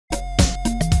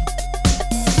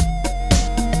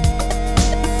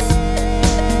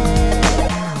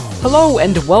Hello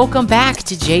and welcome back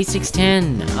to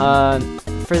J610.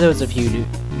 For those of you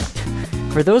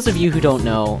who don't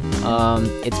know,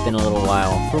 it's been a little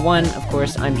while. For one, of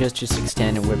course, I'm just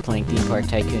J610 and we're playing Theme Park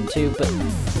Tycoon 2, but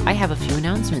I have a few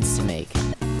announcements to make.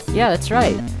 Yeah, that's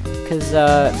right. Because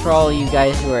for all you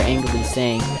guys who are angrily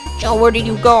saying, Joe, where did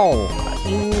you go?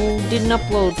 You didn't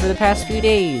upload for the past few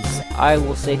days. I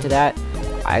will say to that,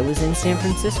 I was in San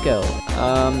Francisco.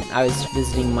 I was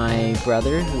visiting my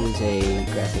brother, who is a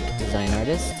graphic design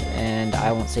artist, and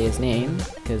I won't say his name,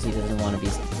 because he doesn't want to be,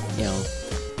 you know,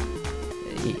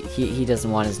 he doesn't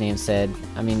want his name said.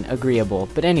 I mean, agreeable.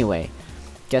 But anyway,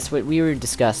 guess what we were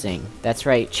discussing? That's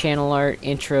right, channel art,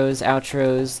 intros,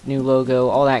 outros, new logo,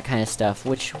 all that kind of stuff,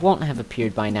 which won't have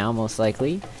appeared by now, most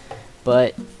likely.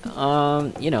 But,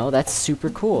 you know, that's super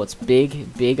cool. It's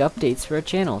big updates for our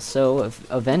channel, so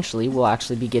eventually we'll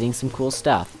actually be getting some cool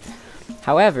stuff.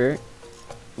 However,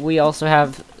 we also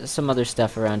have some other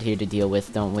stuff around here to deal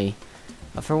with, don't we?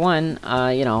 For one,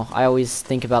 you know, I always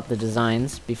think about the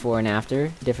designs before and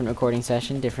after, different recording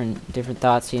session, different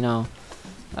thoughts, you know.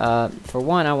 For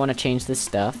one, I want to change this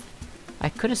stuff. I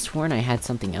could have sworn I had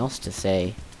something else to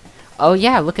say. Oh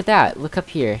yeah, look at that. Look up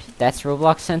here. That's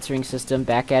Roblox censoring system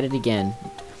back at it again.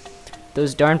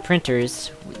 Those darn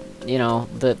printers, you know,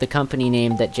 the company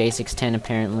name that J610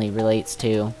 apparently relates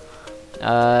to.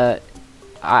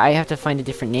 I have to find a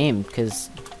different name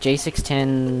because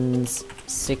J610's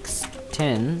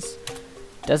 610s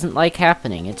doesn't like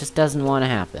happening. It just doesn't want to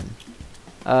happen.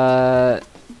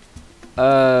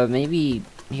 Maybe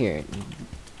here.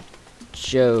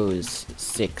 Joe's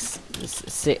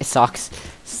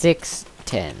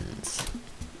 610s.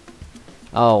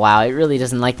 Oh wow, it really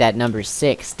doesn't like that number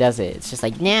 6, does it? It's just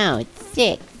like, no, it's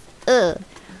 6. Ugh.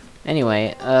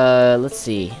 Anyway, let's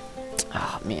see.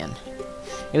 Oh man,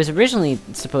 it was originally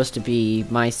supposed to be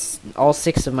all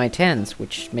 6 of my 10s,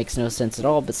 which makes no sense at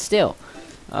all. But still,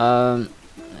 that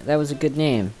was a good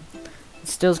name. It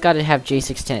still's got to have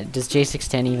J610. Does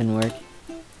J610 even work?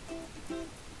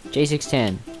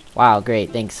 J610. Wow,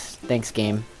 great. Thanks,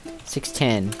 game.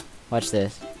 610. Watch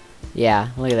this.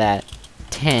 Yeah, look at that.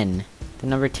 10. The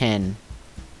number 10.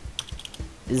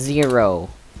 0.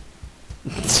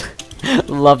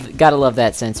 Gotta love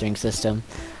that censoring system.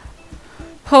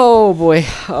 Oh boy.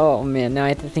 Oh man, now I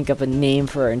have to think up a name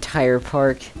for our entire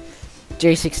park.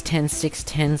 J610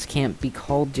 610s can't be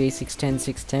called J610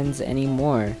 610s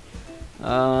anymore.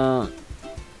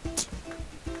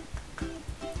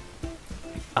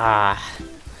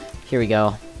 Here we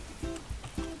go.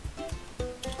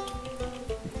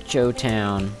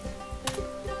 Joetown.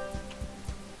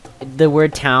 The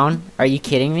word town? Are you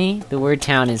kidding me? The word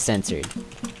town is censored.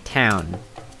 Town.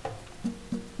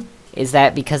 Is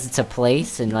that because it's a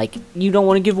place and like you don't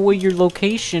want to give away your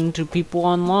location to people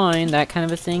online, that kind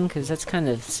of a thing? Because that's kind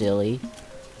of silly.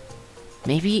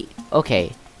 Maybe.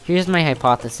 Okay, here's my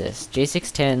hypothesis.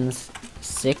 J610's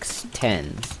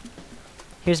 610s.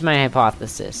 Here's my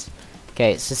hypothesis.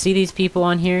 Okay, so see these people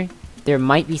on here? There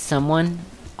might be someone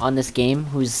on this game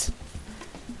who's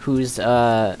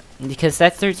because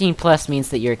that 13 plus means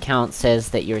that your account says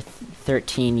that you're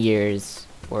 13 years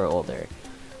or older.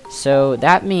 So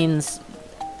that means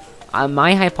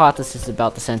my hypothesis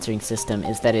about the censoring system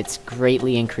is that it's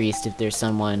greatly increased if there's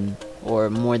someone or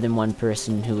more than one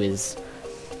person who is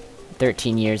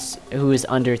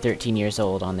under 13 years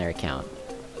old on their account,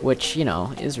 which, you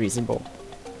know, is reasonable.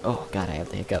 Oh god, I have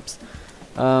the hiccups.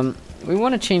 We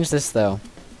want to change this though.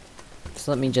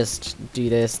 So let me just do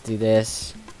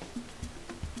this.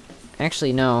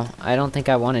 Actually, no, I don't think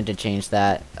I wanted to change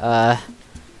that.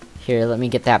 Here, let me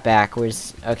get that back.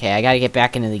 Okay, I gotta get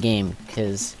back into the game,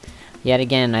 because, yet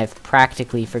again, I've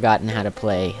practically forgotten how to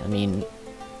play. I mean,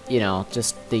 you know,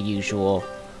 just the usual,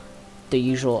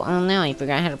 oh no, I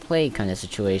forgot how to play kind of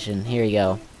situation. Here we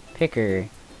go. Picker.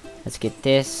 Let's get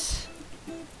this.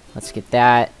 Let's get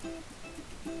that.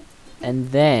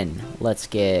 And then, let's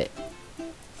get...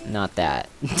 not that.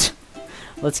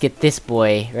 Let's get this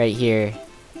boy right here.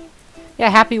 Yeah,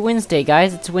 happy Wednesday,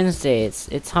 guys. It's Wednesday.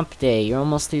 It's hump day. You're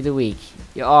almost through the week.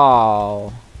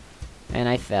 Oh. And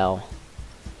I fell.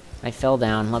 I fell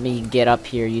down. Let me get up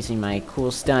here using my cool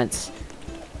stunts.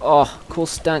 Oh, cool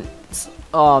stunts.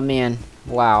 Oh, man.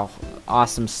 Wow.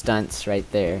 Awesome stunts right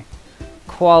there.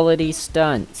 Quality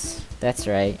stunts. That's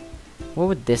right. What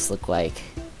would this look like?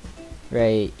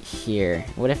 Right here.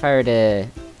 What if I were to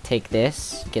take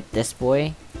this, get this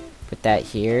boy, put that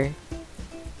here,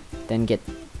 then get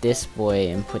this boy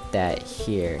and put that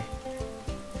here?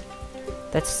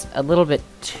 That's a little bit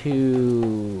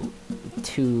too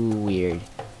weird.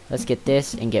 Let's get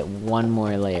this and get one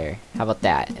more layer. How about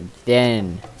that? And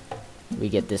then we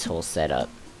get this whole setup.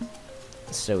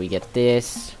 So we get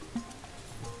this,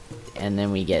 and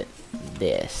then we get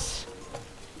this.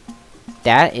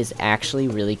 That is actually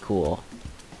really cool.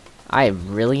 I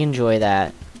really enjoy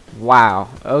that. Wow,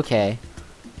 okay.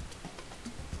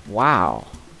 Wow.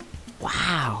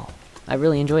 Wow. I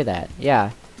really enjoy that.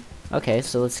 Yeah. Okay,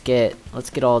 so let's get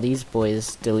all these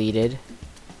boys deleted.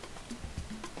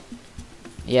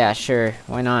 Yeah, sure.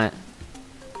 Why not?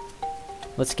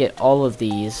 Let's get all of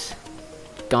these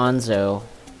gonzo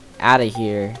out of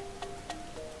here.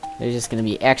 They're just gonna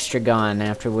be extra gone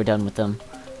after we're done with them.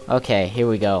 Okay, here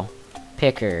we go.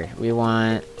 Picker. We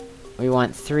want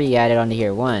 3 added onto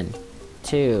here. 1,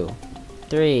 2,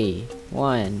 3.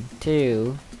 1,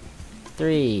 2,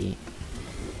 3.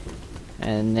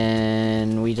 And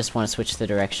then we just want to switch the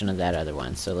direction of that other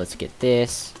one. So let's get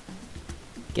this.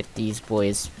 Get these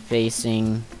boys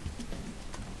facing.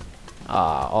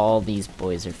 All these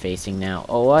boys are facing now.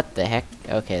 Oh, what the heck?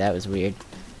 Okay, that was weird.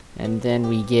 And then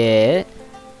we get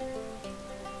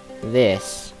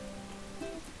this.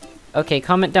 Okay,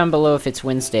 comment down below if it's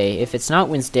Wednesday. If it's not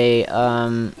Wednesday,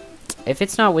 and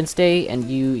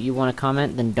you want to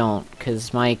comment, then don't,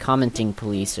 because my commenting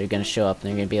police are gonna show up and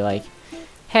they're gonna be like,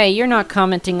 "Hey, you're not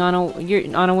commenting on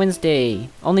a Wednesday."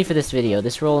 Only for this video.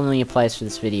 This rule only applies for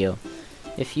this video.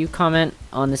 If you comment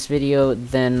on this video,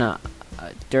 then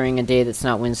during a day that's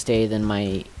not Wednesday, then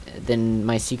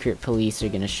my secret police are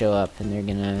gonna show up and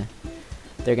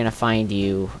they're gonna find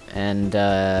you and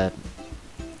they're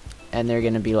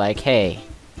gonna be like, "Hey,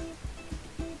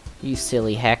 you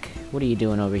silly heck, what are you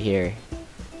doing over here?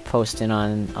 Posting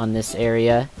on this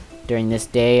area during this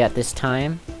day at this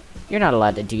time? You're not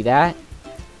allowed to do that."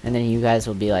 And then you guys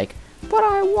will be like, "But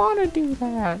I want to do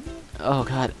that." Oh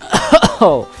god.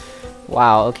 Oh.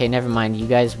 Wow, okay, never mind. You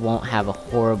guys won't have a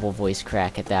horrible voice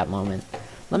crack at that moment.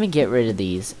 Let me get rid of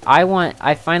these. I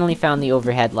finally found the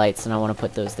overhead lights and I want to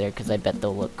put those there because I bet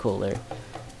they'll look cooler.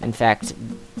 In fact,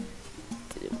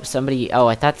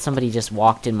 I thought somebody just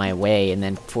walked in my way and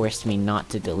then forced me not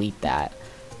to delete that.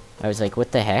 I was like,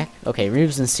 what the heck? Okay,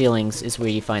 roofs and ceilings is where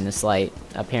you find this light,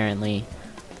 apparently.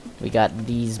 We got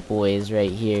these boys right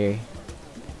here,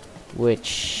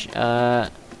 which,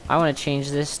 I want to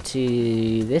change this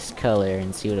to this color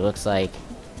and see what it looks like.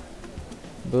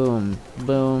 Boom,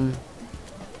 boom,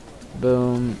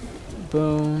 boom,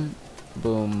 boom,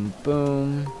 boom,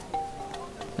 boom.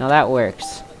 Now that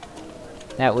works.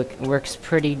 That works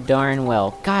pretty darn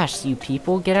well. Gosh, you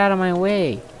people, get out of my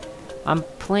way. I'm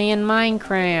playing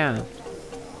Minecraft.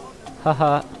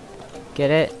 Haha. Get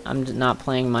it? I'm not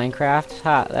playing Minecraft.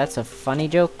 Ha, that's a funny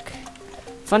joke.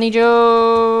 Funny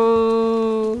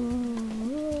joke!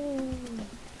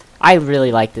 I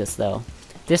really like this, though.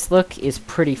 This look is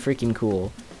pretty freaking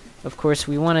cool. Of course,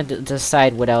 we want to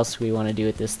decide what else we want to do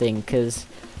with this thing, because,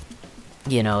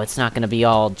 you know, it's not going to be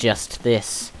all just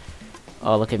this.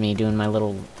 Oh, look at me doing my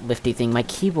little lifty thing. My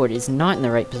keyboard is not in the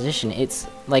right position. It's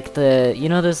like you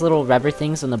know those little rubber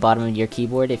things on the bottom of your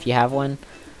keyboard, if you have one?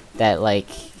 That, like,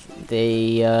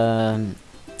 they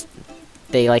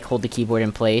like hold the keyboard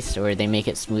in place, or they make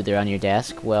it smoother on your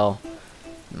desk. Well,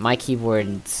 my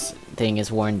keyboard's thing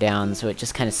is worn down, so it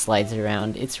just kind of slides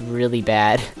around. It's really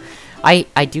bad.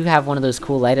 I do have one of those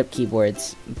cool light-up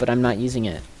keyboards, but I'm not using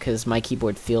it, because my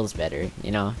keyboard feels better,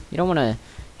 you know? You don't want to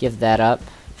give that up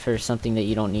for something that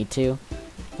you don't need to.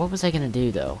 What was I gonna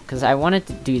do, though? Because I wanted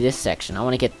to do this section. I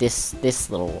want to get this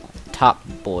little top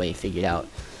boy figured out.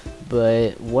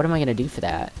 But what am I gonna do for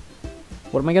that?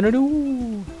 What am I gonna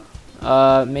do?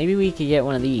 Maybe we could get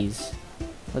one of these.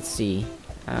 Let's see.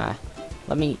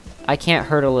 I can't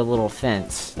hurdle a little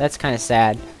fence. That's kind of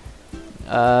sad.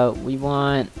 We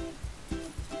want...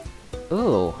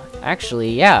 Ooh,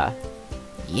 actually, yeah.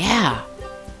 Yeah!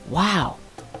 Wow!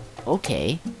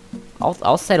 Okay.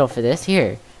 I'll settle for this.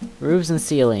 Here. Roofs and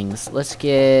ceilings. Let's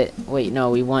get... Wait, no,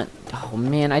 we want... Oh,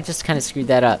 man, I just kind of screwed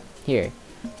that up. Here.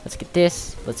 Let's get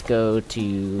this. Let's go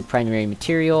to primary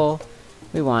material.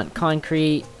 We want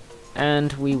concrete.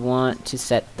 And we want to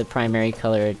set the primary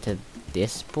color to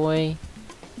this boy.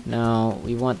 No,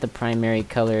 we want the primary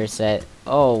color set...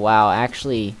 Oh, wow,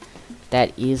 actually,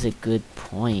 that is a good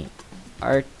point.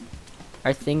 Our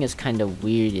thing is kind of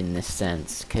weird in this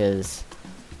sense, because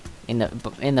in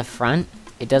the front,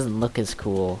 it doesn't look as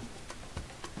cool.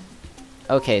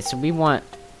 Okay, so we want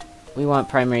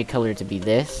primary color to be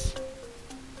this.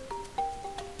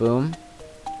 Boom.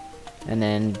 And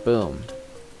then boom.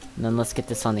 And then let's get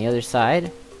this on the other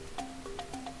side.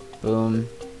 Boom.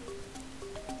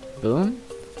 Boom.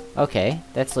 Okay,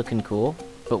 that's looking cool.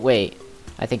 But wait,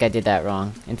 I think I did that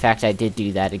wrong. In fact, I did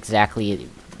do that exactly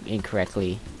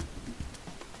incorrectly.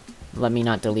 Let me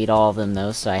not delete all of them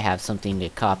though, so I have something to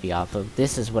copy off of.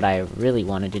 This is what I really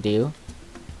wanted to do.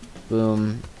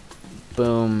 Boom,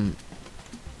 boom,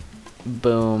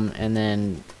 boom, and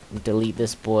then delete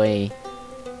this boy.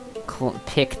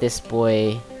 Pick this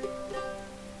boy.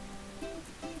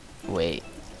 Wait.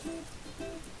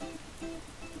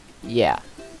 Yeah.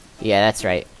 Yeah, that's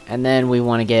right. And then we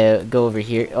want to go over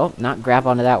here. Oh, not grab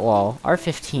onto that wall.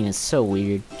 R15 is so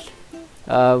weird.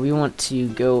 We want to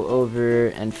go over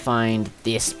and find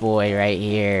this boy right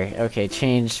here. Okay,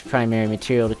 change primary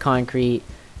material to concrete.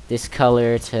 This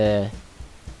color to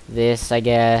this, I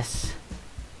guess.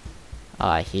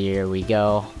 Here we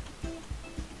go.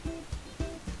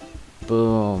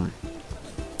 Boom.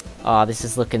 This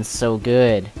is looking so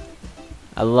good.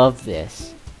 I love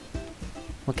this.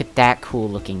 Look at that cool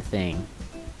looking thing.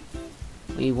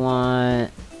 We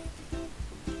want...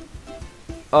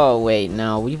 Oh, wait,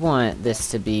 no. We want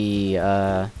this to be,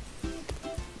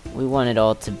 we want it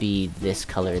all to be this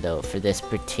color, though, for this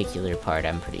particular part,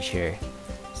 I'm pretty sure.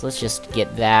 So let's just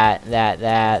get that.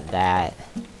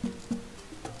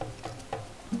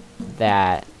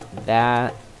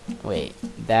 Wait,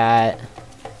 that...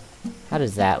 How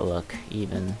does that look,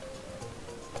 even?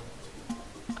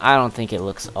 I don't think it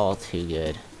looks all too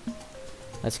good.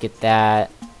 Let's get that.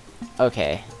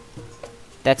 Okay.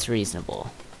 That's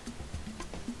reasonable,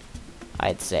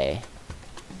 I'd say.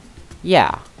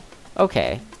 Yeah.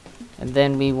 Okay. And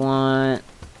then we want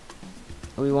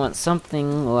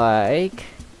something like...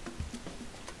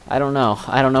 I don't know.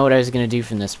 I don't know what I was gonna do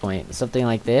from this point. Something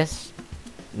like this?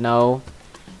 No.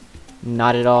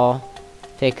 Not at all.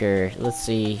 Thicker. Let's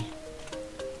see.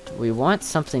 We want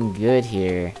something good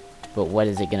here, but what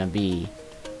is it gonna be?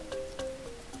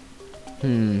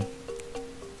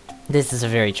 This is a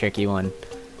very tricky one.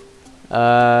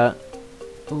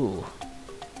 Ooh.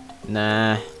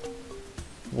 Nah.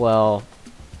 Well,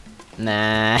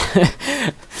 nah.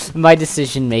 My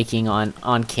decision making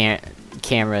on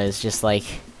camera is just like,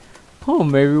 oh,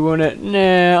 maybe we wanna,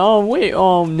 nah, oh wait,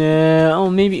 oh nah, oh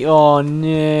maybe, oh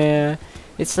nah.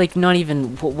 It's like not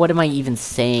even, what am I even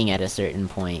saying at a certain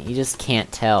point? You just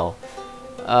can't tell.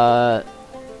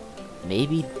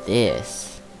 Maybe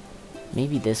this.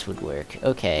 Maybe this would work.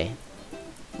 Okay.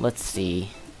 Let's see.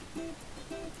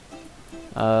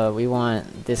 We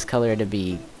want this color to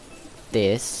be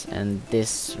this, and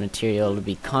this material to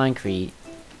be concrete.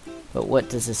 But what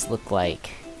does this look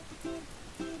like?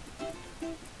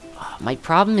 My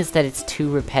problem is that it's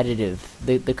too repetitive.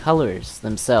 The colors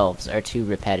themselves are too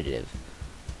repetitive.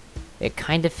 It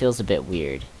kind of feels a bit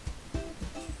weird.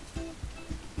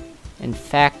 In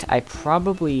fact, I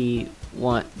probably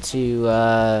want to,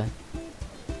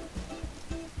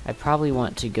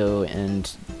 go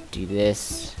and do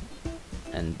this,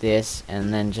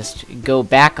 and then just go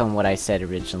back on what I said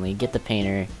originally. Get the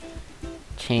painter,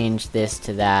 change this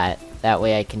to that. That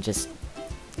way I can just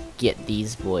get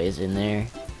these boys in there.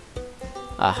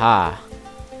 Aha.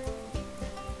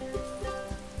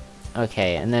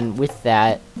 Okay, and then with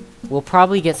that, we'll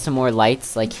probably get some more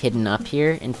lights, like, hidden up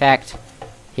here. In fact,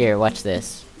 here, watch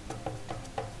this.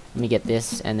 Let me get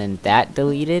this, and then that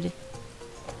deleted.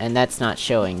 And that's not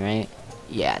showing, right?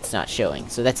 Yeah, it's not showing.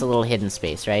 So that's a little hidden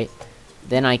space, right?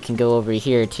 Then I can go over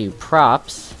here to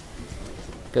props.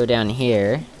 Go down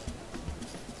here.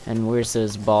 And where's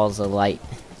those balls of light?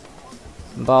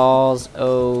 Balls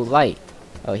o' light.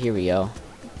 Oh, here we go.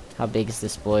 How big is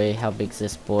this boy? How big is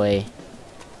this boy?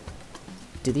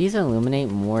 Do these illuminate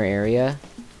more area?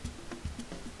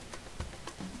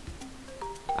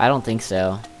 I don't think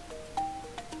so.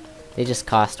 They just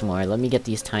cost more. Let me get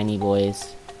these tiny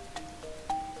boys.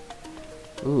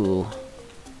 Ooh.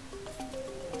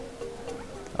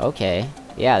 Okay.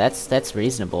 Yeah, that's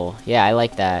reasonable. Yeah, I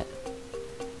like that.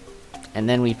 And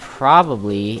then we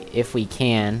probably, if we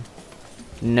can...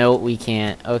 No, we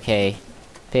can't. Okay.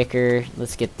 Picker,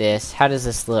 let's get this. How does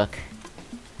this look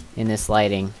in this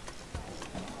lighting?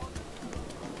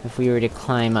 If we were to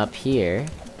climb up here...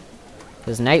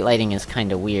 Because night lighting is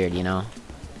kind of weird, you know?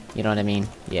 You know what I mean?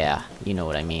 Yeah, you know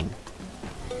what I mean.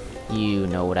 You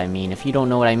know what I mean. If you don't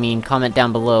know what I mean, comment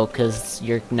down below, because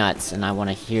you're nuts, and I want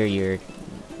to hear your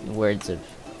words of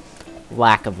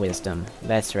lack of wisdom.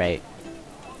 That's right.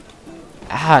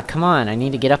 Ah, come on, I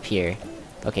need to get up here.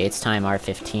 Okay, it's time,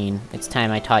 R15. It's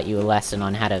time I taught you a lesson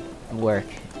on how to work.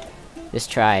 This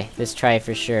try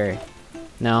for sure.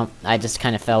 No, I just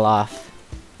kind of fell off.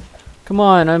 Come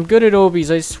on, I'm good at obies,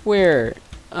 I swear.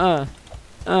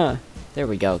 There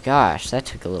we go. Gosh, that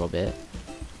took a little bit.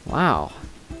 Wow.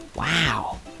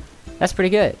 Wow. That's pretty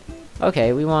good.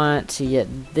 Okay, we want to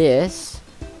get this.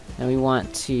 And we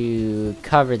want to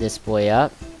cover this boy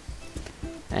up.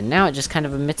 And now it just kind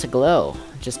of emits a glow.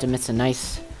 Just emits a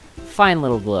nice, fine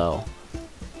little glow.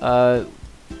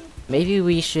 Maybe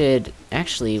we should...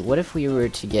 Actually, what if we were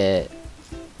to get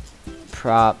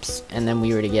props, and then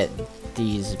we were to get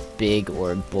these big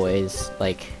orb boys,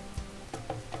 like,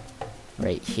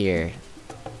 right here.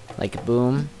 Like,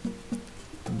 boom.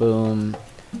 Boom.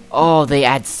 Oh, they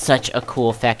add such a cool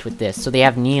effect with this. So they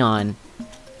have neon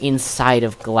inside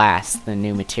of glass, the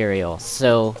new material.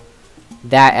 So...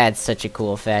 that adds such a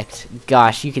cool effect.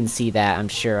 Gosh, you can see that, I'm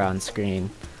sure, on screen.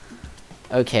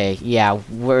 Okay, yeah,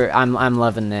 I'm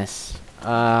loving this.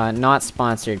 Not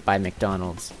sponsored by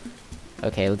McDonald's.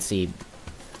 Okay, let's see.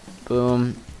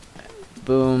 Boom.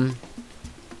 Boom.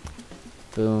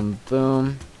 Boom,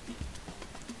 boom.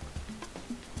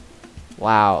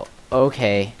 Wow,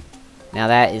 okay. Now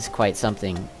that is quite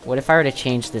something. What if I were to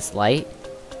change this light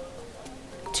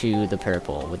to the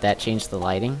purple? Would that change the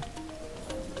lighting?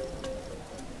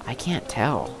 I can't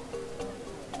tell.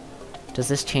 Does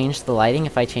this change the lighting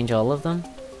if I change all of them?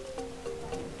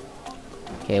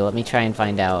 Okay, let me try and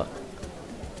find out.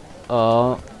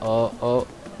 Oh.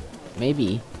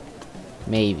 Maybe.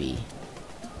 Maybe.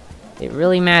 It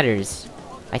really matters.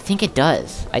 I think it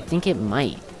does. I think it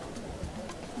might.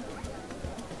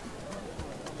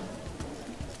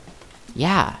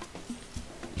 Yeah.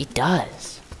 It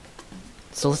does.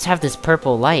 So let's have this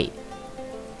purple light.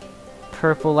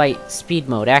 Purple light speed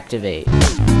mode activate.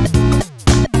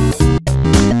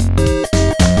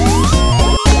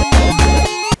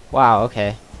 Wow,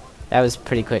 okay. That was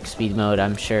pretty quick speed mode,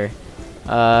 I'm sure.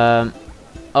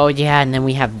 Oh yeah, and then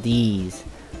we have these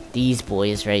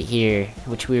boys right here,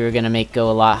 which we were gonna make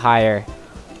go a lot higher.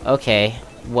 Okay,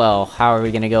 well, how are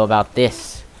we gonna go about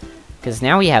this? Because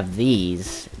now we have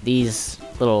these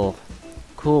little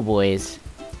cool boys.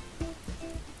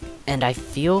 And I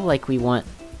feel like we want...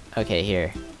 Okay,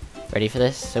 here. Ready for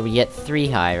this? So we get 3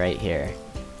 high right here.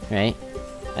 Right?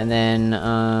 And then,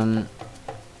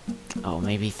 oh,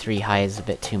 maybe 3 high is a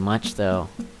bit too much, though.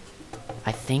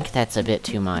 I think that's a bit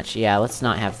too much. Yeah, let's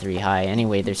not have 3 high.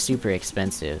 Anyway, they're super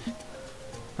expensive.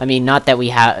 I mean, not that we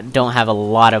don't have a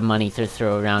lot of money to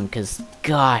throw around, because,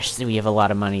 gosh, we have a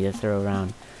lot of money to throw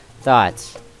around.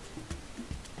 Thoughts?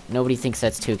 Nobody thinks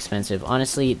that's too expensive.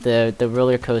 Honestly, the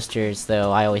roller coasters,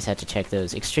 though, I always had to check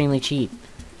those. Extremely cheap.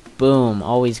 Boom,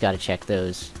 always gotta check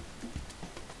those.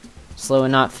 Slow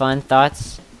and not fun,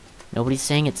 thoughts? Nobody's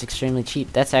saying it's extremely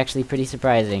cheap. That's actually pretty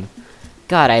surprising.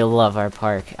 God, I love our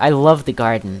park. I love the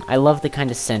garden. I love the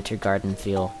kind of center garden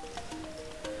feel.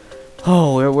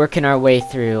 Oh, we're working our way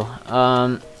through.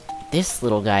 This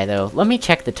little guy, though. Let me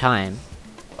check the time.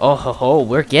 Oh ho ho,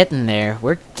 we're getting there.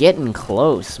 We're getting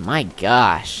close. My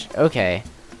gosh. Okay.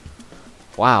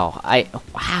 Wow.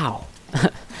 Wow.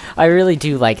 I really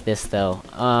do like this, though.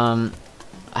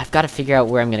 I've got to figure out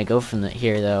where I'm gonna go from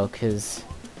here, though, because,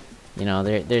 you know,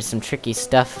 there's some tricky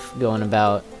stuff going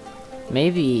about.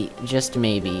 Maybe, just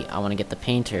maybe, I want to get the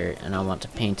painter, and I want to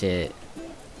paint it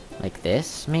like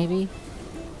this, maybe?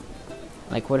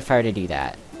 Like, what if I were to do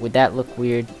that? Would that look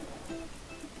weird?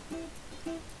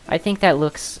 I think that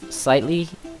looks slightly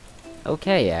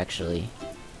okay, actually.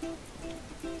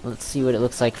 Let's see what it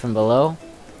looks like from below.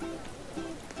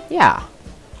 Yeah.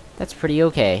 That's pretty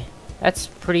okay. That's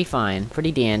pretty fine.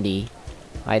 Pretty dandy,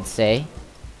 I'd say.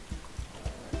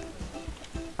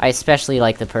 I especially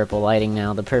like the purple lighting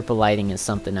now. The purple lighting is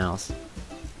something else.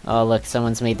 Oh, look,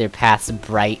 someone's made their paths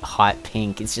bright, hot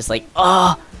pink. It's just like,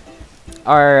 oh!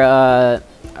 Our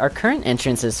current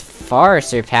entrance has far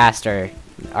surpassed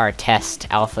our test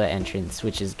alpha entrance,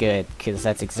 which is good, because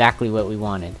that's exactly what we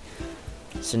wanted.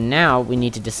 So now we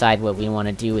need to decide what we want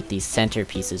to do with these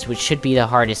centerpieces, which should be the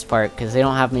hardest part, because they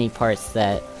don't have many parts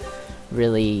that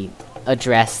really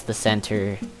address the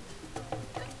centering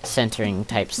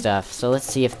type stuff. So let's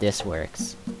see if this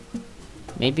works.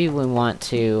 Maybe we want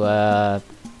to,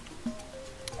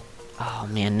 oh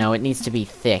man, no, it needs to be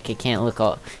thick. It can't look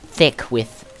all thick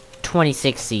with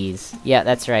 26 C's. Yeah,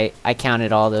 that's right. I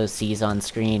counted all those C's on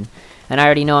screen. And I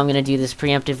already know I'm going to do this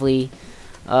preemptively.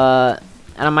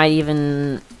 And I might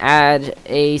even add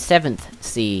a 7th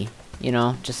C. You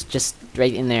know, just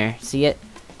right in there. See it?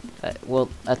 Well,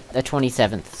 a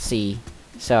 27th C.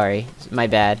 Sorry, my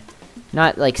bad.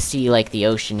 Not like sea like the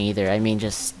ocean either. I mean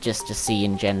just a sea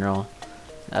in general.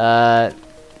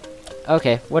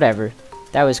 Okay, whatever.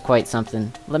 That was quite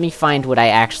something. Let me find what I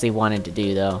actually wanted to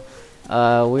do, though.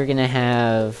 We're gonna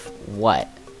have... what?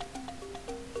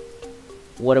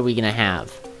 What are we gonna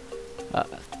have?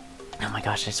 Oh my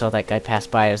gosh, I saw that guy pass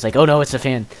by. I was like, oh no, it's a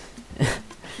fan!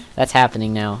 That's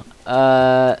happening now.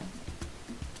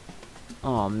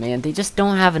 Oh man, they just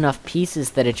don't have enough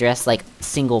pieces that address, like,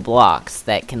 single blocks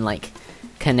that can, like,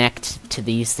 connect to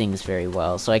these things very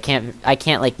well. So I can't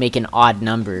like make an odd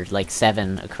number like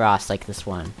 7 across like this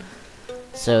one.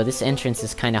 So this entrance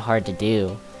is kind of hard to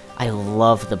do. I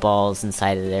love the balls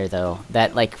inside of there though.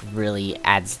 That like really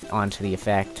adds onto the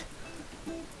effect.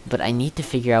 But I need to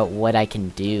figure out what I can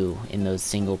do in those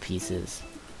single pieces.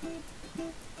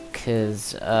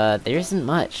 Cause there isn't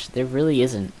much. There really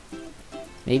isn't.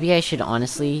 Maybe I should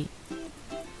honestly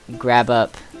grab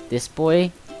up this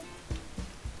boy.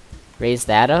 Raise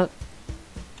that up.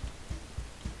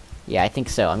 Yeah, I think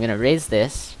so. I'm gonna raise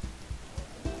this.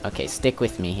 Okay, stick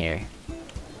with me here.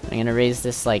 I'm gonna raise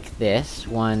this like this.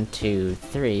 1, 2,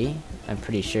 3. I'm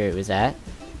pretty sure it was that.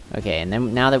 Okay, and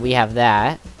then now that we have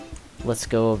that, let's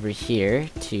go over here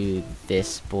to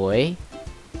this boy.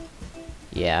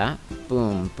 Yeah.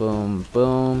 Boom, boom,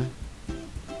 boom.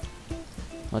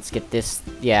 Let's get this.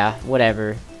 Yeah,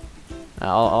 whatever.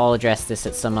 I'll address this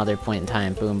at some other point in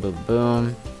time. Boom, boom,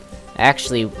 boom.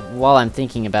 Actually, while I'm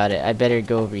thinking about it, I better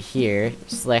go over here,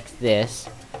 select this,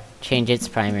 change its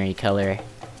primary color.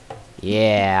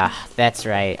 Yeah, that's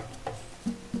right.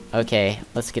 Okay,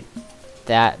 let's get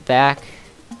that back.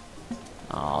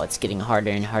 Oh, it's getting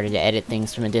harder and harder to edit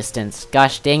things from a distance.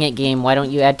 Gosh dang it, game, why don't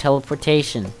you add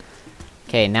teleportation?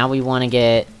 Okay, now we want to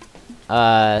get,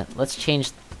 let's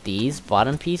change these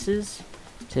bottom pieces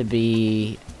to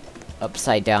be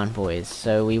upside down boys.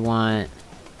 So we want,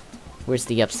 where's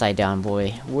the upside down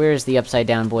boy? Where's the upside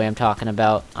down boy I'm talking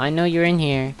about? I know you're in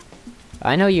here.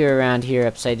 I know you're around here,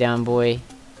 upside down boy.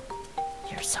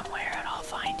 You're somewhere and I'll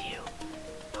find you.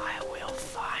 I will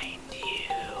find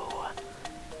you.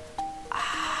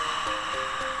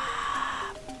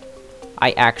 Ah.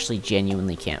 I actually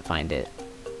genuinely can't find it.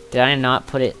 Did I not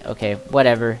put it? Okay,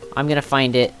 whatever. I'm gonna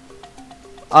find it.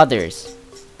 Others.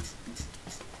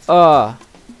 Oh.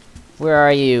 Where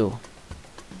are you?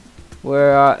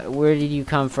 Where did you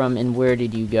come from and where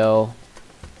did you go?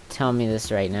 Tell me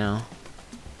this right now.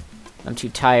 I'm too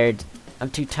tired. I'm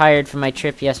too tired from my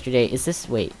trip yesterday. Is this,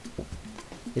 wait.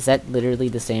 Is that literally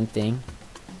the same thing?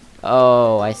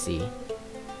 Oh, I see.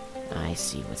 I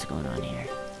see what's going on here.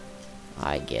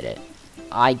 I get it.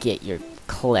 I get your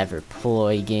clever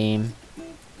ploy, game.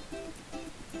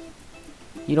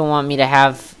 You don't want me to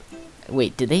have...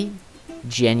 Wait, did they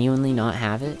genuinely not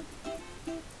have it?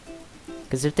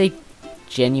 Because if they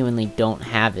genuinely don't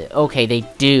have it... Okay, they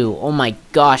do. Oh my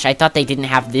gosh, I thought they didn't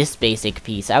have this basic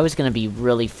piece. I was gonna be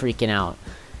really freaking out.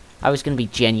 I was gonna be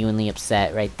genuinely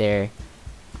upset right there.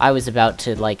 I was about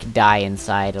to, like, die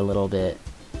inside a little bit.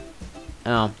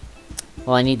 Oh.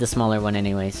 Well, I need the smaller one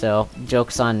anyway, so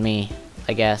joke's on me,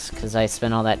 I guess, because I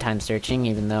spent all that time searching,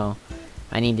 even though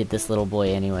I needed this little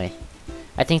boy anyway.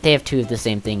 I think they have 2 of the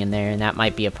same thing in there, and that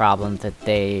might be a problem that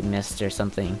they missed or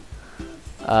something.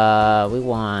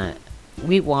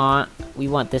 We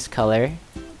want this color.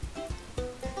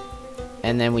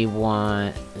 And then we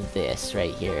want this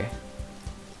right here.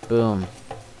 Boom.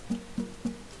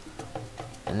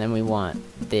 And then we want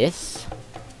this.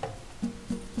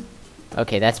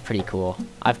 Okay, that's pretty cool.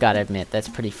 I've got to admit, that's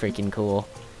pretty freaking cool.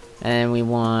 And then we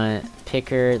want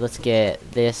picker. Let's get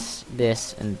this,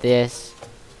 this, and this.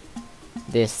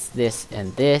 This, this,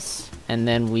 and this. And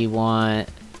then we want...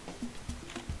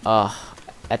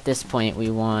 at this point,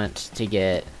 we want to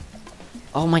get...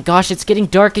 Oh my gosh, it's getting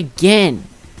dark again!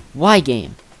 Why,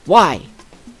 game? Why?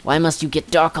 Why must you get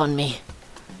dark on me?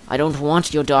 I don't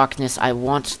want your darkness, I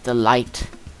want the light.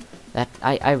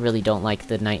 I really don't like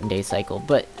the night and day cycle,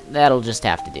 but that'll just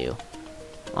have to do.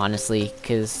 Honestly,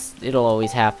 because it'll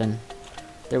always happen.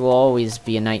 There will always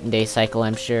be a night and day cycle,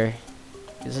 I'm sure.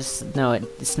 No,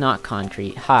 it's not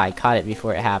concrete. Ha, I caught it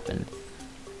before it happened.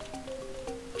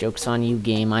 Joke's on you,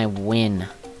 game, I win.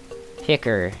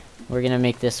 Picker. We're gonna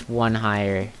make this 1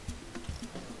 higher.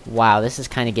 Wow, this is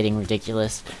kind of getting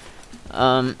ridiculous.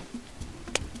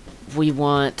 We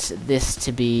want this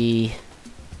to be...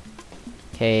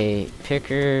 Okay,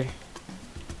 picker.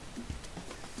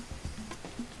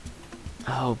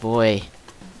 Oh boy.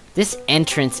 This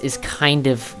entrance is kind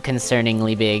of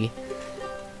concerningly big.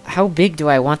 How big do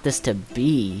I want this to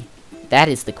be? That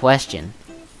is the question.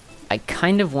 I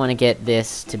kind of want to get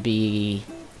this to be...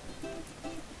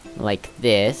 like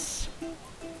this.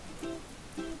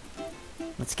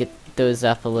 Let's get those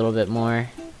up a little bit more.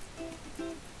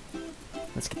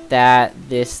 Let's get that,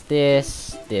 this.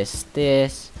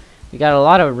 We got a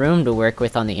lot of room to work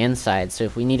with on the inside, so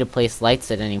if we need to place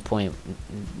lights at any point,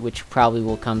 which probably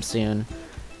will come soon,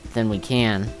 then we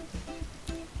can.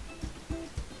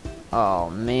 Oh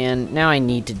man, now I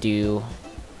need to do...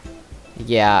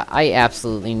 Yeah, I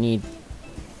absolutely need...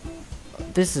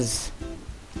 This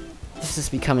is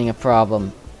becoming a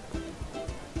problem.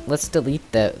 let's delete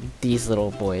these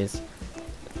little boys.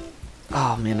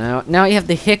 Oh man, now you have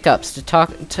the hiccups to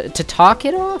talk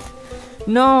it off?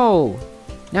 No!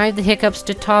 Now I have the hiccups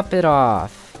to top it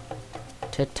off.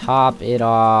 To top it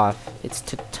off. It's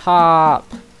to top.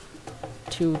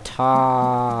 To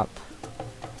top.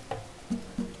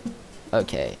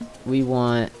 Okay, we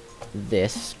want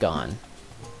this gone.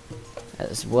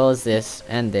 As well as this,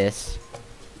 and this.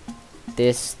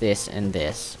 This, and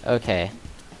this. Okay.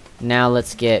 Now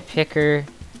let's get picker.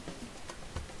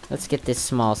 Let's get this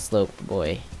small slope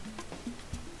boy.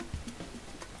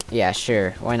 Yeah,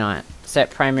 sure. Why not? Set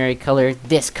primary color.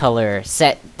 This color.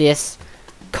 Set this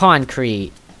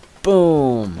concrete.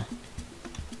 Boom.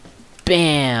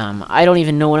 Bam. I don't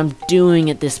even know what I'm doing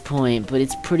at this point, but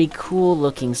it's pretty cool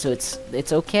looking, so it's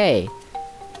okay.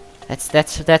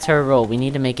 That's our role. We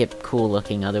need to make it cool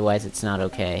looking, otherwise it's not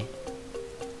okay.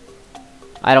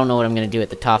 I don't know what I'm gonna do at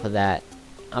the top of that.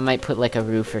 I might put like a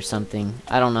roof or something.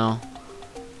 I don't know.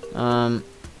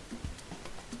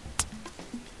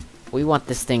 We want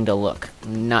this thing to look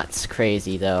nuts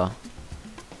crazy, though.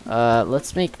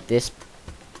 Let's make this...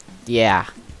 Yeah.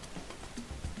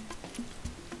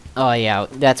 Oh, yeah,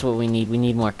 that's what we need. We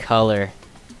need more color.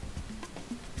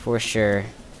 For sure.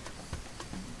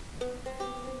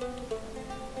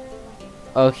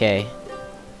 Okay.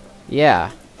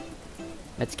 Yeah.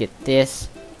 Let's get this.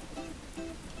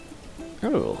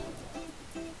 Ooh.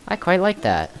 I quite like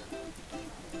that.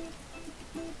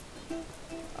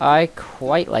 I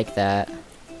quite like that.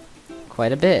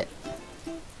 Quite a bit.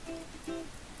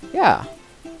 Yeah.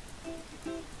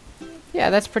 Yeah,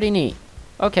 that's pretty neat.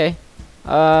 Okay.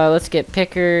 Let's get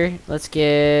picker. Let's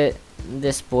get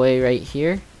this boy right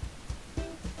here.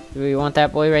 Do we want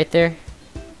that boy right there?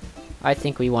 I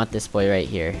think we want this boy right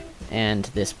here. And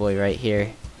this boy right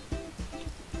here.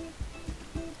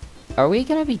 Are we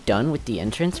gonna be done with the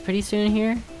entrance pretty soon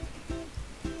here?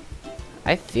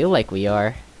 I feel like we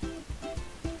are.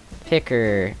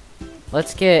 Picker.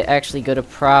 Let's actually go to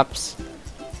props.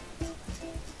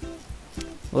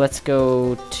 Let's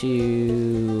go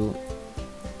to...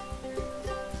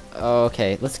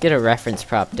 Okay, let's get a reference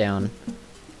prop down.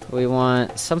 We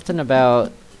want something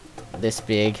about this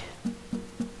big.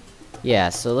 Yeah,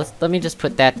 so let me just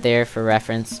put that there for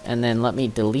reference, and then let me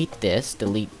delete this,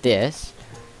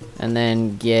 and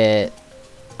then get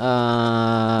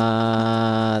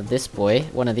this boy,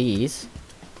 one of these.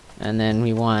 And then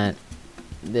we want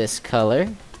this color.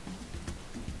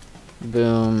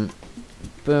 Boom.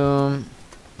 Boom.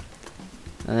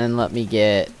 And then let me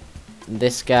get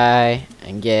this guy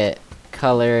and get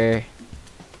color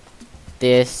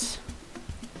this.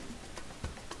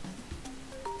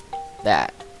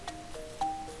 That.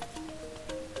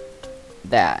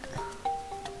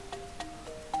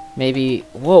 Maybe...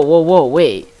 Whoa,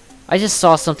 wait. I just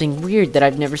saw something weird that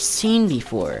I've never seen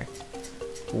before.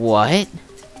 What?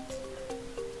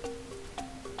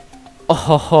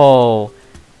 Oh,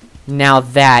 now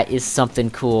that is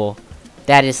something cool.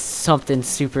 That is something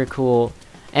super cool.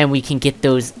 And we can get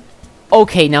those...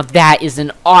 Okay, now that is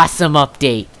an awesome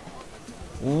update.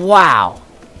 Wow.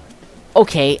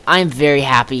 Okay, I'm very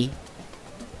happy.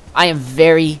 I am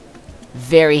very,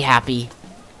 very happy.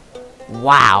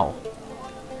 Wow.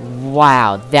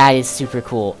 Wow, that is super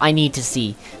cool. I need to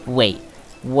see... Wait,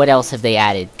 what else have they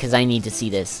added? Because I need to see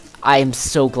this. I am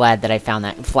so glad that I found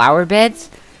that. Flower beds?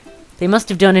 They must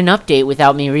have done an update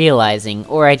without me realizing,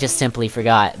 or I just simply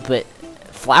forgot. But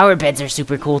flower beds are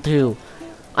super cool too.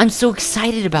 I'm so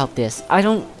excited about this.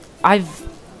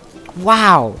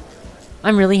 Wow.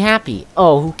 I'm really happy.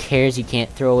 Oh, who cares? You can't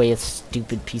throw away a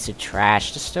stupid piece of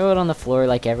trash. Just throw it on the floor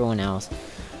like everyone else.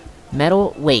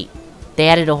 Metal? Wait. They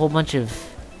added a whole bunch of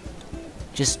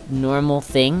just normal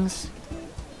things?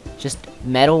 Just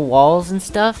metal walls and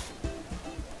stuff?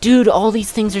 Dude, all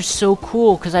these things are so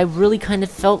cool, because I really kind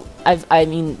of felt... I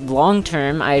mean, long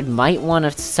term, I might want a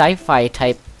sci-fi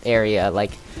type area, like,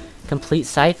 complete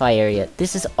sci-fi area.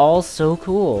 This is all so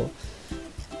cool.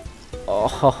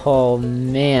 Oh,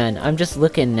 man, I'm just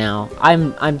looking now.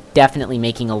 I'm definitely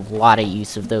making a lot of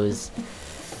use of those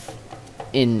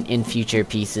in future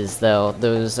pieces, though.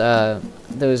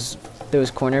 Those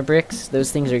corner bricks,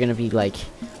 those things are gonna be, like,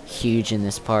 huge in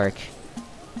this park.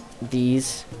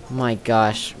 These, my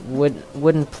gosh,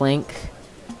 wooden plank,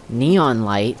 neon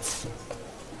lights.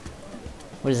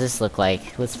 What does this look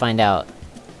like? Let's find out.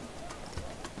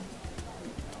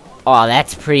 Oh,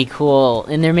 that's pretty cool.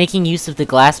 And they're making use of the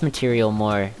glass material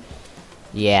more.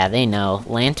 Yeah, they know.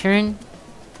 Lantern?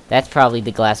 That's probably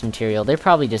the glass material. They're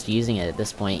probably just using it at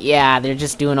this point. Yeah, they're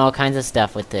just doing all kinds of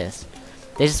stuff with this.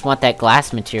 They just want that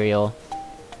glass material.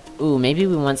 Ooh, maybe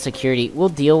we want security. We'll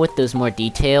deal with those more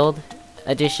detailed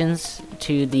additions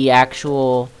to the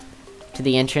entrance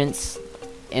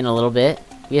in a little bit.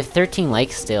 We have 13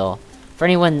 likes still. For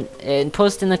anyone,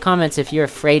 post in the comments if you're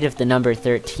afraid of the number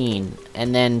 13,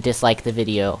 and then dislike the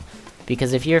video.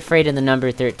 Because if you're afraid of the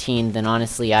number 13, then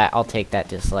honestly, I'll take that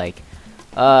dislike.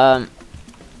 Also,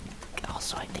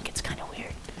 I think it's kind of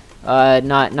weird.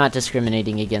 Not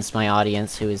discriminating against my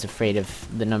audience who is afraid of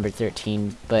the number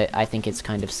 13, but I think it's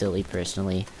kind of silly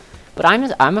personally. But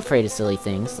I'm afraid of silly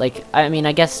things. Like, I mean,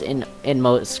 I guess in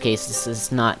most cases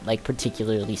it's not like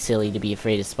particularly silly to be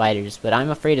afraid of spiders, but I'm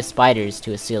afraid of spiders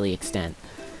to a silly extent.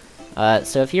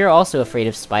 So if you're also afraid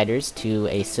of spiders to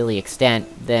a silly extent,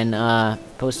 then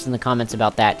post in the comments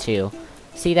about that too.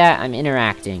 See that? I'm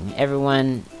interacting.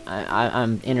 Everyone,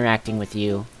 I'm interacting with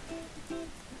you.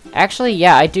 Actually,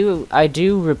 yeah, I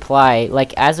do reply.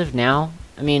 Like, as of now,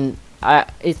 I mean,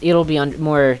 it'll be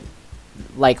more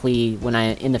likely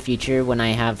in the future when I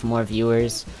have more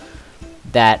viewers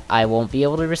that I won't be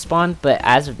able to respond, but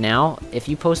as of now, if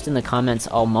you post in the comments,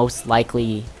 I'll most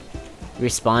likely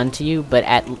respond to you, but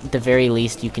at the very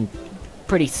least, you can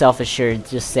pretty self-assured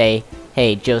just say,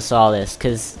 hey, Joe saw this,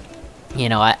 because, you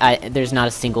know, there's not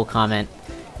a single comment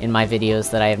in my videos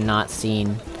that I have not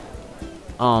seen.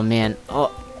 Oh, man.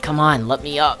 Oh, come on, let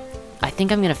me up. I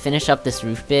think I'm gonna finish up this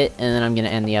roof bit, and then I'm gonna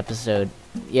end the episode.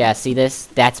 Yeah, see this?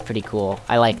 That's pretty cool.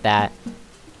 I like that.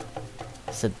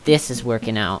 So this is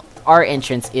working out. Our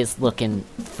entrance is looking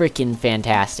freaking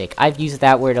fantastic. I've used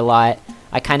that word a lot.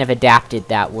 I kind of adapted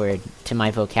that word to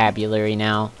my vocabulary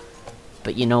now.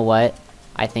 But you know what?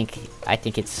 I think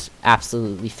it's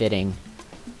absolutely fitting.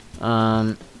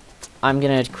 I'm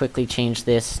gonna quickly change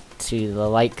this to the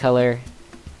light color.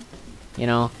 You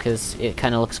know, because it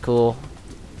kind of looks cool.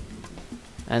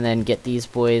 And then get these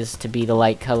boys to be the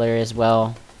light color as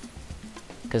well.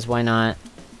 Because why not?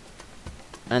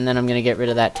 And then I'm gonna get rid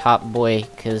of that top boy,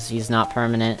 because he's not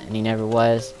permanent, and he never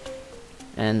was.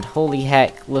 And holy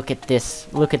heck, look at this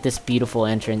beautiful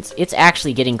entrance. It's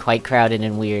actually getting quite crowded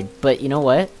and weird, but you know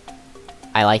what?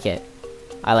 I like it.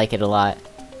 I like it a lot.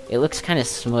 It looks kind of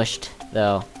smushed,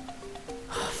 though.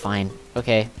 Fine.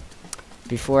 Okay.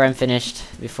 Before I'm finished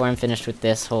with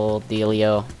this whole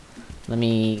dealio, let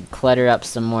me clutter up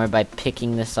some more by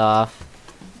picking this off,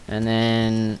 and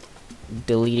then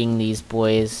deleting these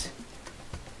boys,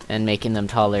 and making them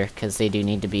taller, because they do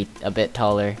need to be a bit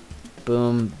taller.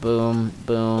 Boom, boom,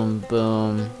 boom,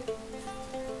 boom.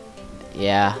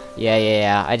 Yeah.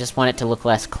 I just want it to look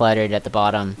less cluttered at the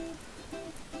bottom.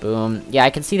 Boom. Yeah,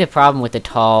 I can see the problem with the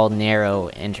tall, narrow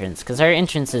entrance, because our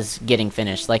entrance is getting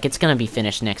finished. Like, it's gonna be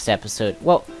finished next episode.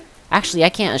 Well, actually, I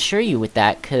can't assure you with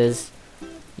that, because,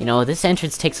 you know, this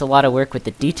entrance takes a lot of work with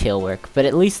the detail work, but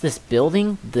at least this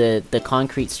building, the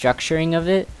concrete structuring of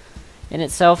it in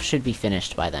itself should be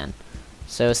finished by then.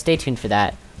 So stay tuned for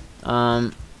that.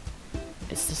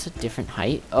 Is this a different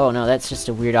height? Oh no, that's just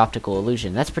a weird optical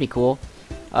illusion. That's pretty cool.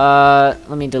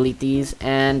 Let me delete these,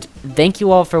 and thank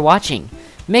you all for watching.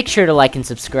 Make sure to like and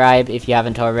subscribe if you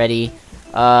haven't already,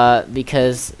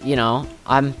 because, you know,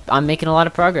 I'm making a lot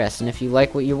of progress, and if you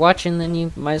like what you're watching, then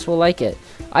you might as well like it.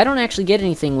 I don't actually get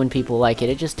anything when people like it.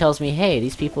 It just tells me, hey,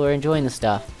 these people are enjoying the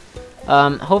stuff.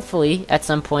 Hopefully, at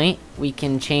some point, we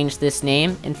can change this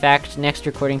name. In fact, next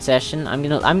recording session, I'm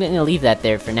gonna leave that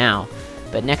there for now.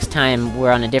 But next time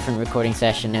we're on a different recording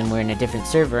session and we're in a different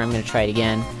server, I'm gonna try it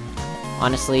again.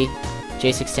 Honestly,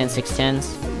 J610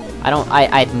 610s.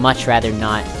 I'd much rather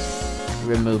not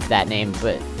remove that name,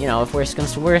 but you know, if worse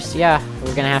comes to worse, yeah,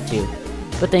 we're gonna have to.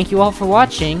 But thank you all for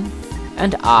watching,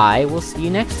 and I will see you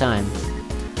next time.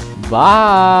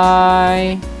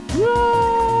 Bye.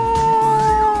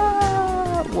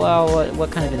 Wow,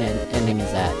 what kind of an ending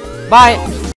is that?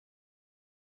 Bye!